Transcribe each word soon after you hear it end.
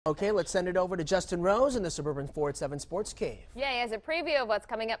Okay, let's send it over to Justin Rose in the Suburban Ford 7 Sports Cave. Yeah, he has a preview of what's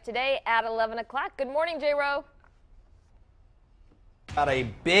coming up today at 11 o'clock. Good morning, J-Row. Got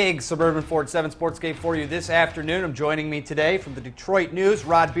a big Suburban Ford 7 Sports Cave for you this afternoon. Joining me today from the Detroit News,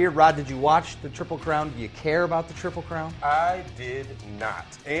 Rod Beard. Rod, did you watch the Triple Crown? Do you care about the Triple Crown? I did not,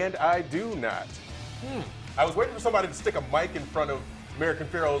 and I do not. I was waiting for somebody to stick a mic in front of American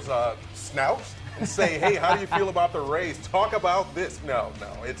Pharaoh's snout and say, hey, how do you feel about the race? Talk about this. No,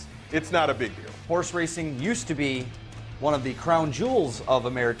 it's not a big deal. Horse racing used to be one of the crown jewels of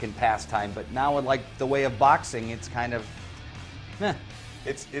American pastime, but now, like the way of boxing, it's kind of meh.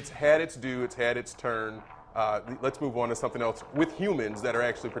 It's had its due, it's had its turn. Let's move on to something else with humans that are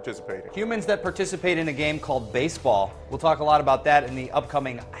actually participating. Humans that participate in a game called baseball. We'll talk a lot about that in the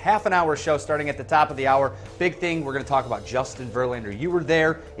upcoming half-an-hour show starting at the top of the hour. Big thing, we're going to talk about Justin Verlander. You were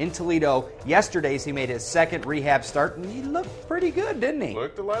there in Toledo yesterday as he made his second rehab start, and he looked pretty good, didn't he?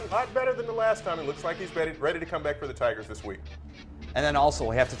 Looked a lot better than the last time. It looks like he's ready to come back for the Tigers this week. And then also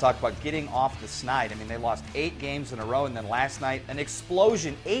we have to talk about getting off the snide. I mean, they lost 8 games in a row, and then last night, an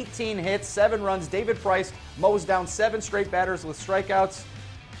explosion. 18 hits, 7 runs. David Price mows down 7 straight batters with strikeouts.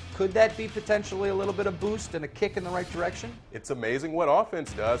 Could that be potentially a little bit of boost and a kick in the right direction? It's amazing what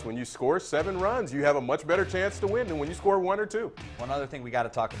offense does. When you score 7 runs, you have a much better chance to win than when you score 1 or 2. One other thing we got to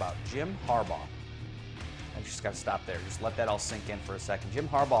talk about, Jim Harbaugh. I just got to stop there. Just let that all sink in for a second. Jim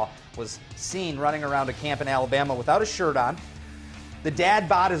Harbaugh was seen running around a camp in Alabama without a shirt on. The dad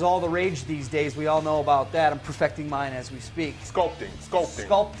bod is all the rage these days. We all know about that. I'm perfecting mine as we speak.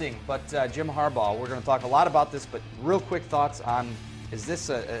 Sculpting. But Jim Harbaugh, we're going to talk a lot about this, but real quick thoughts on, is this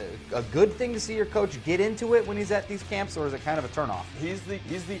a good thing to see your coach get into it when he's at these camps, or is it kind of a turnoff? He's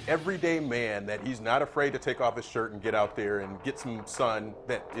the everyday man that he's not afraid to take off his shirt and get out there and get some sun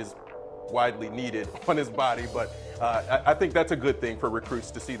that is widely needed on his body. But I think that's a good thing for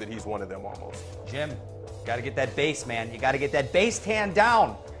recruits to see that he's one of them almost. Jim, got to get that base, man. You got to get that base hand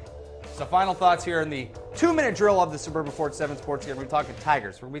down. So final thoughts here in the 2-minute drill of the Suburban Ford 7 Sports Game. We're talking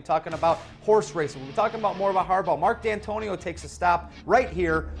Tigers. We're going to be talking about horse racing. We're going to be talking about more about Harbaugh. Mark D'Antonio takes a stop right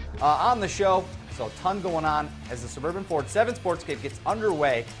here on the show. So a ton going on as the Suburban Ford 7 Sports Game gets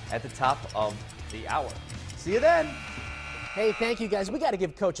underway at the top of the hour. See you then. Hey, thank you, guys. We got to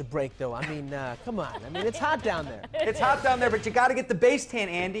give Coach a break, though. I mean, come on. I mean, it's hot down there. It's hot down there, but you got to get the base tan,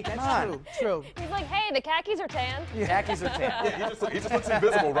 Andy. Come on. True. He's like, hey, the khakis are tan. Khakis are tan. Yeah, he just looks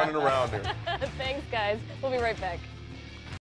invisible running around there. Thanks, guys. We'll be right back.